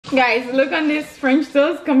Guys, look on this French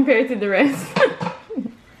toast compared to the rest.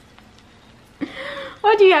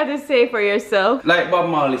 What do you have to say for yourself? Like Bob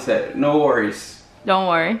Marley said, no worries. Don't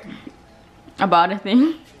worry about a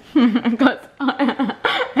thing. Because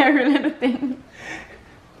every little thing.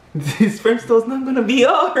 This French toast not gonna be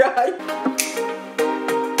alright.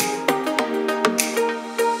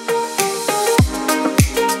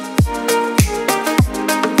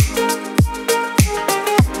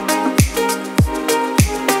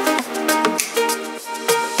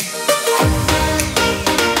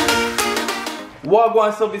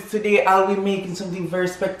 Wagwan Subbies, today I'll be making something very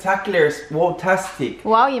spectacular, fantastic.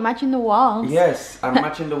 Wow, you're matching the walls. Yes, I'm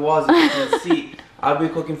matching the walls, as you can see. I'll be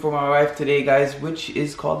cooking for my wife today, guys, which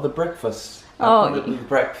is called the breakfast. The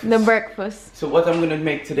breakfast. The breakfast. So what I'm gonna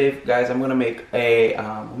make today, guys, I'm gonna make a what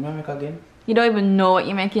am I make again? You don't even know what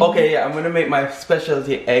you're making. Okay, yeah, I'm gonna make my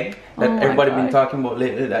specialty egg that everybody been talking about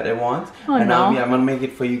lately that they want. Oh, and no. I'm gonna make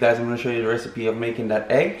it for you guys. I'm gonna show you the recipe of making that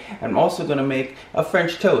egg. I'm also gonna make a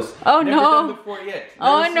French toast. Oh, Never no. done before yet.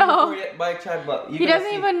 Oh, Never no. seen before yet by Chad, but He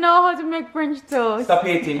doesn't even know how to make French toast. Stop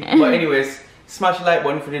hating. But anyways, smash the like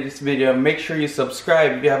button for this video. Make sure you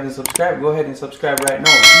subscribe. If you haven't subscribed, go ahead and subscribe right now.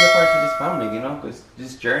 Be a part of this family, you know, because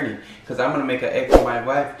this journey. Because I'm gonna make an egg for my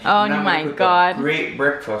wife. Oh my God. A great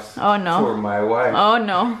breakfast. Oh no. For my wife. Oh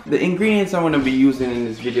no. The ingredients I'm gonna be using in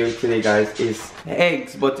this video today, guys, is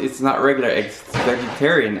eggs, but it's not regular eggs. It's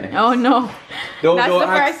vegetarian eggs. Oh no.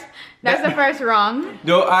 That's the Don't first wrong.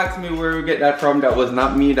 Don't ask me where we get that from. That was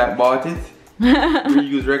not me that bought it. We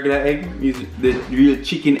use regular egg, use the real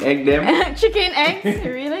chicken egg them. Chicken eggs,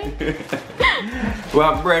 really? We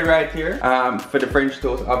have bread right here for the French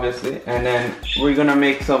toast, obviously, and then we're gonna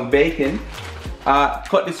make some bacon.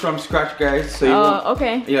 Cut this from scratch, guys. So you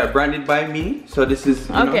okay. Yeah, branded by me. So this is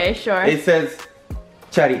okay, sure. It says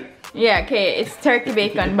Chatty. Yeah, okay, it's turkey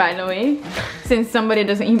bacon, by the way, since somebody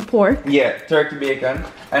doesn't eat pork. Yeah, turkey bacon,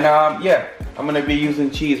 and yeah, I'm gonna be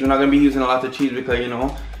using cheese. We're not gonna be using a lot of cheese because, you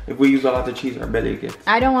know, if we use a lot of cheese, our belly gets.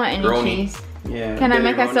 I don't want any brony. cheese. Yeah. Can I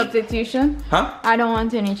make a substitution? Huh? I don't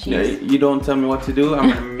want any cheese. Yeah, you don't tell me what to do. I'm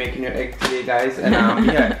gonna be making your egg today, guys, and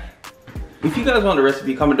yeah. If you guys want the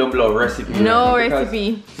recipe, comment down below. Recipe. No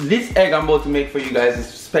recipe. This egg I'm about to make for you guys is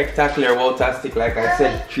spectacular, fantastic, like I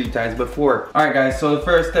said 3 times before. Alright guys, so the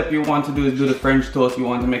first step you want to do is do the French toast. You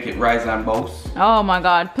want to make it rise and boast. Oh my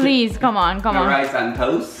God, please, come on. Rise and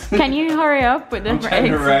toast. Can you hurry up with the eggs? I'm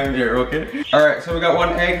trying to rhyme here, okay? Alright, so we got 1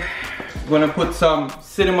 egg. We're gonna put some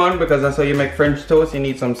cinnamon because that's how you make French toast. You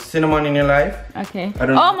need some cinnamon in your life. Okay.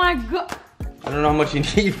 Oh my God. I don't know how much you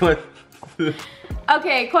need, but...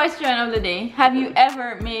 Okay, question of the day. Have you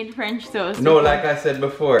ever made French toast? No, like I said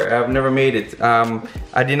before, I've never made it.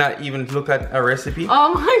 I did not even look at a recipe.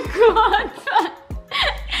 Oh my God.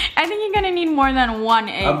 I think you're gonna need more than 1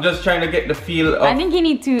 egg. I'm just trying to get the feel of... I think you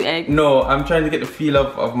need 2 eggs. No, I'm trying to get the feel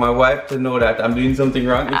of my wife to know that I'm doing something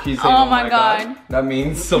wrong. If she's saying, oh my God, that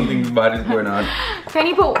means something bad is going on. Can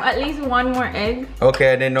you put at least 1 more egg?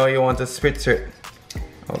 Okay, I didn't know you want to spritz it.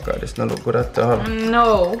 Oh God, it's not look good at all.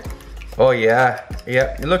 No. Oh yeah,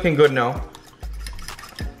 yeah, you're looking good now.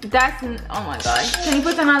 That's, oh my God. Can you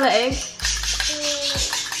put another egg?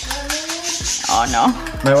 Oh no.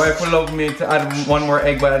 My wife would love me to add 1 more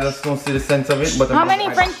egg, but I just don't see the sense of it. But how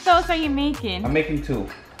many French toasts are you making? I'm making 2.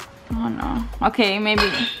 Oh no. Okay,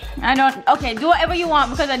 maybe. I don't, okay, do whatever you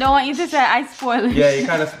want because I don't want you to say I spoil it. Yeah, you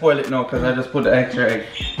kind of spoil it now because I just put the extra egg.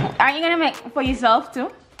 Are you gonna make for yourself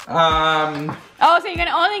too? Oh, so you're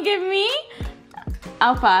gonna only give me?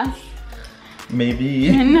 I'll pass. Maybe.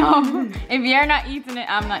 No, if you're not eating it,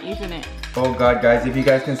 I'm not eating it. Oh God, guys, if you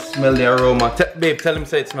guys can smell the aroma. Babe, tell him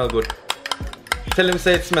say it smell good. Tell him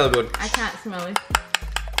say it smell good. I can't smell it.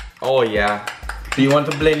 Oh yeah. So you want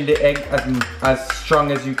to blend the egg as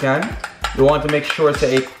strong as you can. You want to make sure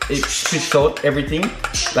that it spits out everything.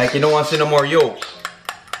 Like you don't want to see no more yolk.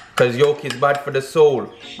 Because yolk is bad for the soul.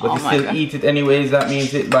 But you still eat it anyways, that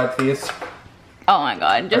means it's bad for you. Oh my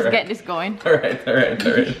God, just get this going.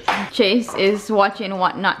 Alright. Chase is watching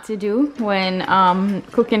what not to do when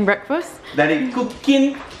cooking breakfast. Daddy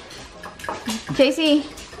cooking. Chasey,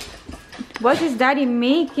 what is Daddy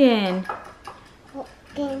making?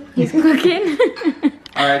 He's cooking.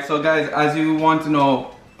 Alright, so guys, as you want to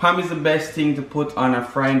know, palm is the best thing to put on a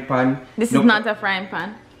frying pan. This is not a frying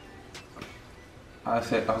pan. I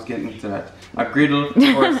was getting into that. A griddle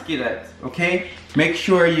or a skillet, okay? Make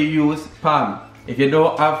sure you use palm. If you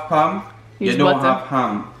don't have palm, you don't have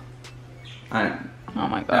ham. And oh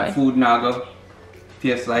my God, that food nago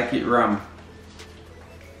tastes like it ram.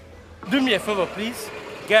 Do me a favor, please.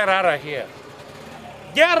 Get out of here.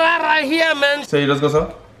 Get out of here, man. So you just go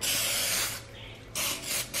so?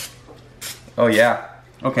 Oh yeah.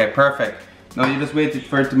 Okay, perfect. Now you just wait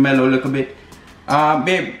for it to mellow a little bit.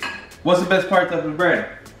 Babe, what's the best part of the bread?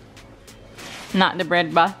 Not the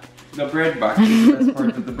bread back. The bread back is the best part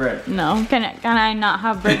of the bread. No, can I not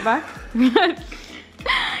have bread back?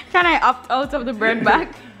 Can I opt out of the bread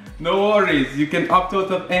back? No worries, you can opt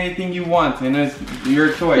out of anything you want, and it's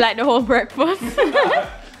your choice. Like the whole breakfast.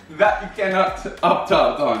 That you cannot opt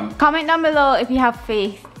out on. Comment down below if you have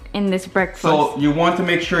faith in this breakfast. So you want to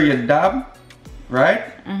make sure you dab,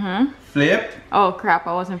 right? Flip. Oh crap,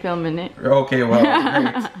 I wasn't filming it. Okay, well,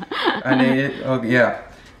 great. And then, yeah.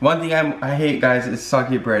 One thing I hate, guys, is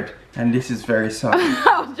soggy bread. And this is very soggy.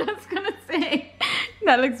 I was just gonna say,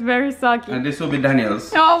 that looks very soggy. And this will be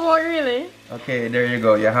Danielle's. Oh, well, really? Okay, there you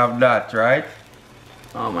go. You have that, right?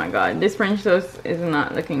 Oh my god, this French toast is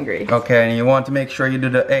not looking great. Okay, and you want to make sure you do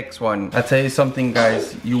the X one. I tell you something,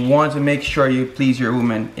 guys. You want to make sure you please your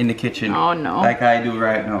woman in the kitchen. Oh no. Like I do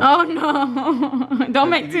right now. Oh no. Don't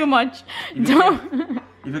make too much. Don't.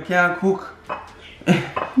 If you can't cook.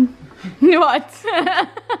 What?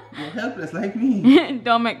 You're helpless like me.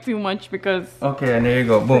 Don't make too much because... Okay, and there you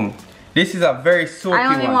go. Boom. This is a very soaky one.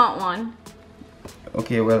 I only want one.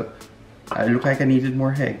 Okay, well, I look like I needed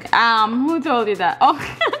more egg. Who told you that? Oh.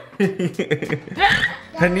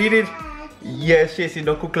 I needed... Yes, Chasey,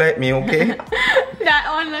 don't cook like me, okay? That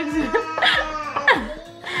one looks...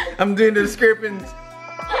 I'm doing the scrapings.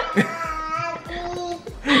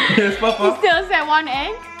 Yes, Papa. You still said one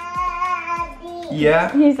egg?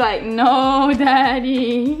 Yeah. He's like, no,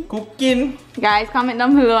 daddy. Cooking. Guys, comment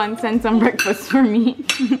down below and send some breakfast for me.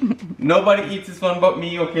 Nobody eats this one but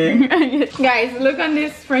me, okay? Guys, look on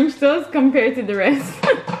this French toast compared to the rest.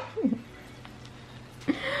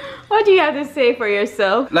 What do you have to say for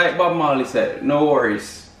yourself? Like Bob Marley said, no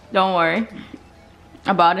worries. Don't worry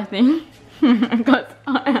about a thing. Because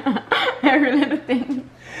every little thing.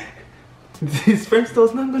 This French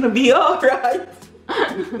toast not gonna be alright.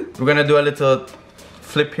 We're gonna do a little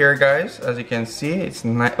flip here, guys. As you can see, it's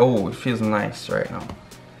nice. Oh, it feels nice right now.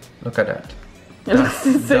 Look at that. It looks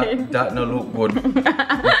the same. That no look good.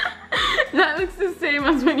 That looks the same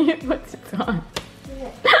as when you put it on.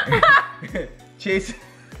 Chase.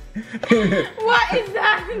 What is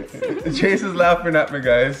that? Chase is laughing at me,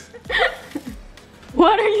 guys.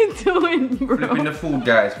 What are you doing, bro? Flipping the food,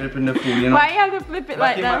 guys. Flipping the food. You know. Why you have to flip it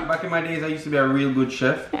like that? Back in my days, I used to be a real good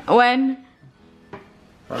chef. When?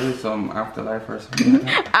 Probably some afterlife or something like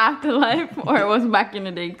that. Afterlife, or it was back in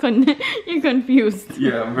the day? You're confused.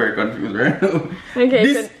 Yeah, I'm very confused right now.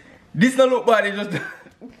 Okay. This don't look bad. It just,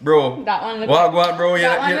 bro. That one look. What, like, bro?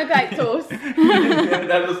 That one look like toast.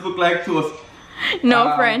 That just look like toast.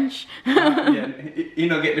 No French. Yeah, you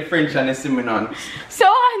know, get the French and the cinnamon. So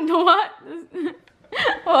what?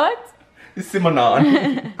 What? The cinnamon.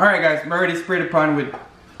 Alright, guys, I'm already sprayed the pan with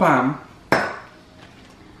palm.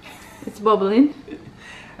 It's bubbling.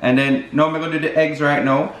 And then now I'm gonna do the eggs right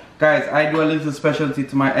now. Guys, I do a little specialty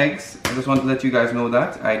to my eggs. I just want to let you guys know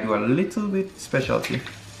that. I do a little bit specialty.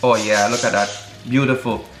 Oh yeah, look at that.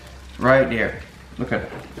 Beautiful. Right there. Look at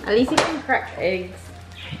it. At least you can crack eggs.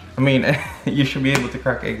 I mean, you should be able to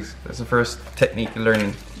crack eggs. That's the first technique you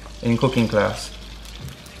learn in cooking class.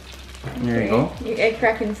 There you go. Your egg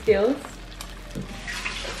cracking skills.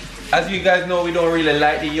 As you guys know, we don't really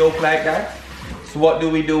like the yolk like that. So what do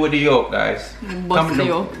we do with the yolk, guys? Bust the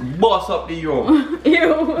yolk. Boss up the yolk.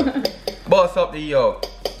 Ew. Boss up the yolk.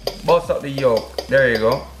 Boss up the yolk. There you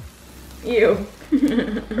go. Ew.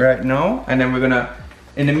 Right now, and then we're gonna,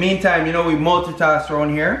 in the meantime, you know, we multitask around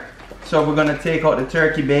here. So we're gonna take out the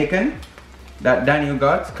turkey bacon that Danielle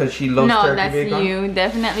got because she loves turkey bacon. No, that's you,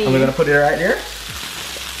 definitely. And we're gonna put it right there.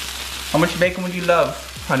 How much bacon would you love,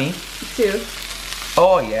 honey? 2.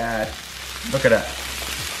 Oh yeah, look at that.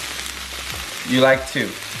 You like 2,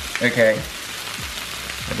 okay.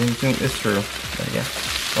 I didn't think it's true, but yeah.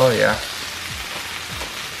 Oh yeah.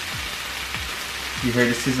 You hear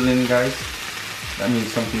the sizzling, guys? That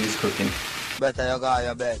means something is cooking. Better you go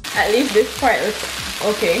your bed. At least this part looks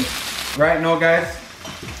okay. Right now, guys,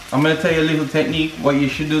 I'm gonna tell you a little technique what you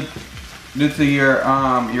should do to your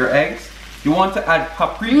eggs. You want to add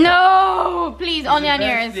paprika. No, please, only on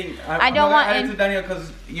yours. I don't want it to Danielle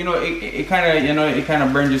because you know it kind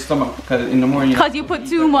of burns your stomach because in the morning. Because you put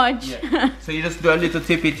too much. Yeah. So you just do a little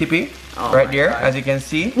tippy right there, God. As you can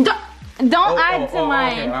see. Don't add to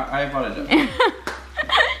mine. Okay. I apologize.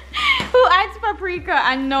 Who adds paprika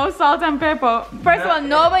and no salt and pepper? First of all,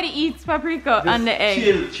 nobody eats paprika on the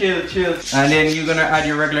egg. Chill. And then you're gonna add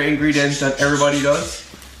your regular ingredients that everybody does.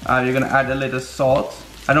 You're gonna add a little salt.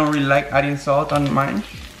 I don't really like adding salt on mine.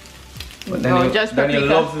 But Danielle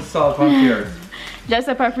loves the salt on yours. Just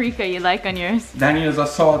a paprika you like on yours. Danielle's a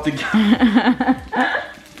salty guy.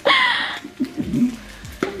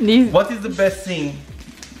 What is the best thing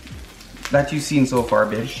that you've seen so far,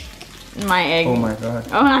 babe? My egg. Oh my god.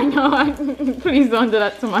 Oh, I know. Please don't do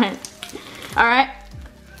that to mine. Alright.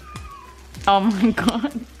 Oh my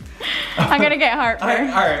god. I'm gonna get heartburn.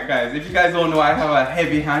 Alright guys, if you guys don't know, I have a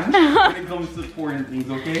heavy hand when it comes to pouring things,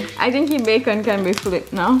 okay? I think your bacon can be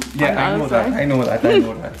flipped now. Yeah, I know that. I know that.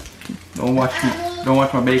 Don't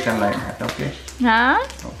watch my bacon like that, okay? Huh?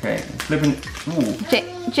 Okay, flipping. Ooh.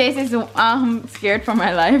 Chase is scared for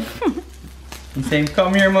my life. He's saying,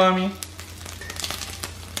 come here, mommy.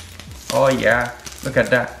 Oh yeah, look at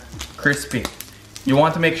that, crispy. You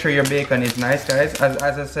want to make sure your bacon is nice, guys. As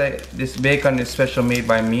I said, this bacon is special made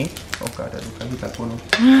by me. Oh god, look at that one.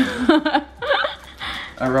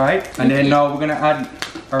 Alright, and then now we're gonna add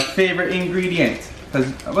our favorite ingredient.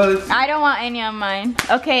 Well, I don't want any of mine.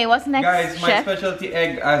 Okay, what's next, guys, my chef? specialty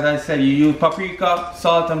egg, as I said, you use paprika,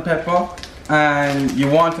 salt and pepper. And you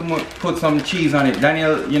want to put some cheese on it.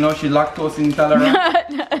 Danielle, you know, she's lactose intolerant.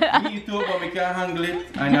 Me too, but we can't handle it.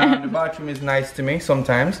 And the bathroom is nice to me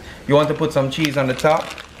sometimes. You want to put some cheese on the top.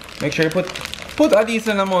 Make sure you put a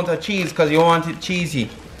decent amount of cheese because you want it cheesy.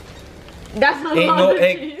 That's a lot of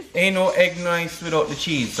cheese. Ain't no egg nice without the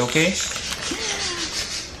cheese, okay?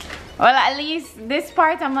 Well, at least this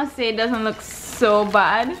part I must say doesn't look so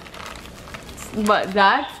bad. But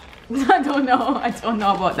that, I don't know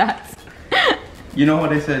about that. You know what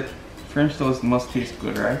they said? French toast must taste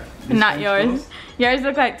good, right? Not yours. Toast? Yours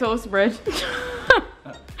look like toast bread.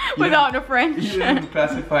 Without the French. You didn't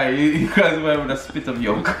classify. You classify with a spit of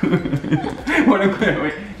yolk. Wait.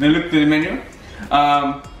 Now look to the menu.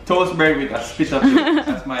 Toast bread with a spit of yolk.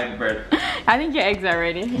 That's my bread. I think your eggs are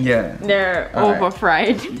ready. Yeah. They're over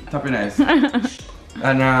fried. Top it nice.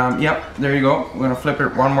 And yep, there you go. We're gonna flip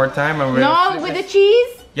it one more time. And no, with the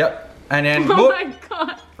cheese? Yep. And then oh my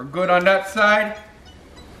god. We're good on that side.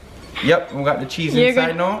 Yep, we got the cheese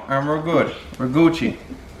inside now, and we're good. We're Gucci,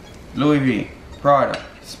 Louis V, Prada,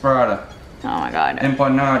 Sprada. Oh my god.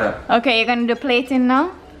 Empanada. Okay, you're gonna do plating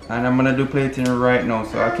now? And I'm gonna do plating right now,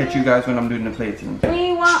 so I'll catch you guys when I'm doing the plating.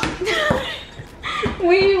 We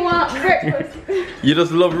want breakfast. You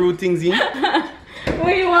just love rude things, in?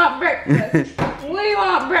 We want breakfast. We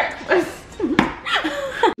want breakfast.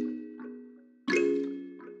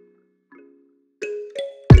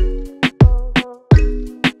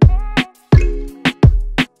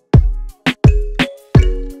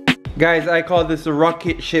 Guys, I call this a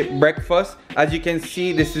rocket ship breakfast. As you can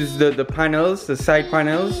see, this is the panels, the side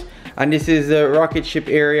panels. And this is the rocket ship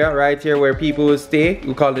area right here where people will stay.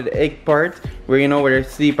 We call it the egg part, where you know where they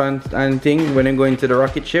sleep and thing when they go into the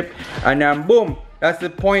rocket ship. And then boom, that's the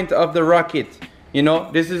point of the rocket. You know,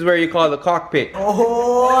 this is where you call the cockpit.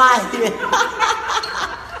 Oh,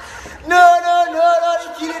 no.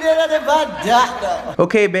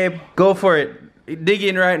 Okay, babe, go for it. Dig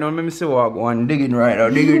in right now. Let me see what one. Dig in right now.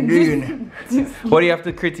 Dig in. What do you have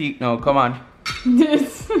to critique now? Come on.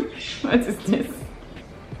 This. What is this?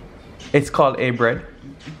 It's called a bread.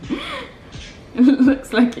 It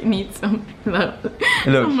looks like it needs some love.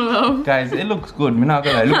 Look, some love. Guys, it looks good. I'm not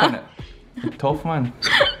gonna lie. Look at it. It's tough, man.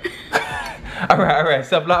 Alright.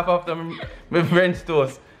 Stop laughing after my French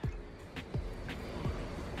toast.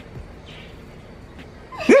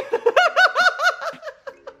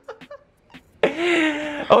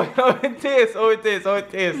 Oh, it tastes.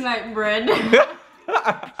 Like bread.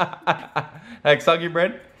 Like soggy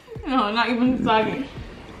bread? No, not even soggy.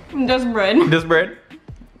 Just bread. Just bread?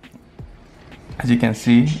 As you can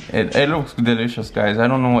see, it looks delicious, guys. I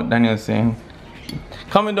don't know what Daniel's saying.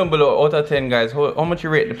 Comment down below, out of 10, guys, how much you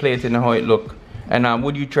rate the plate and how it look. And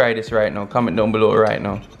would you try this right now? Comment down below right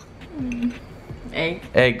now. Egg.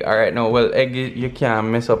 Egg, alright, no, well, egg, you can't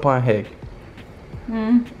mess up on egg.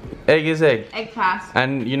 Egg is egg. Egg pass.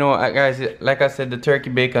 And you know, guys, like I said, the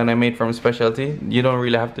turkey bacon I made from specialty, you don't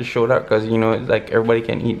really have to show that because you know, like everybody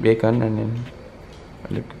can eat bacon and then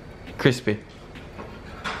look crispy.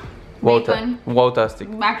 Bacon. Fantastic.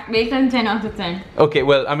 Bacon 10 out of 10. Okay,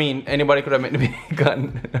 well, I mean, anybody could have made the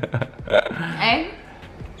bacon. Egg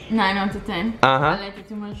 9 out of 10. I like it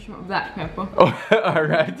too much black pepper. Oh,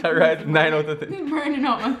 alright, 9 out of 10. It's burning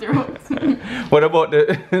out my throat. What about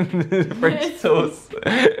the French toast?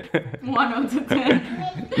 1 out of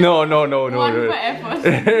 10. No. 1 for effort.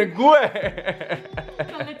 Go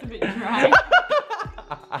It's a little bit dry.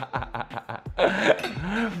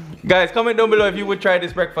 Guys, comment down below if you would try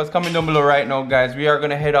this breakfast. Comment down below right now, guys. We are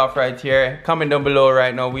gonna head off right here. Comment down below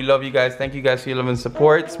right now. We love you guys. Thank you guys for your love and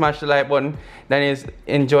support. Smash the like button. Daniel's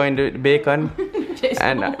enjoying the bacon.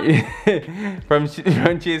 And from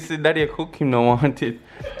Chase, Daddy cook him no want it.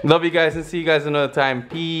 Love you guys and see you guys another time.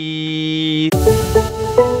 Peace.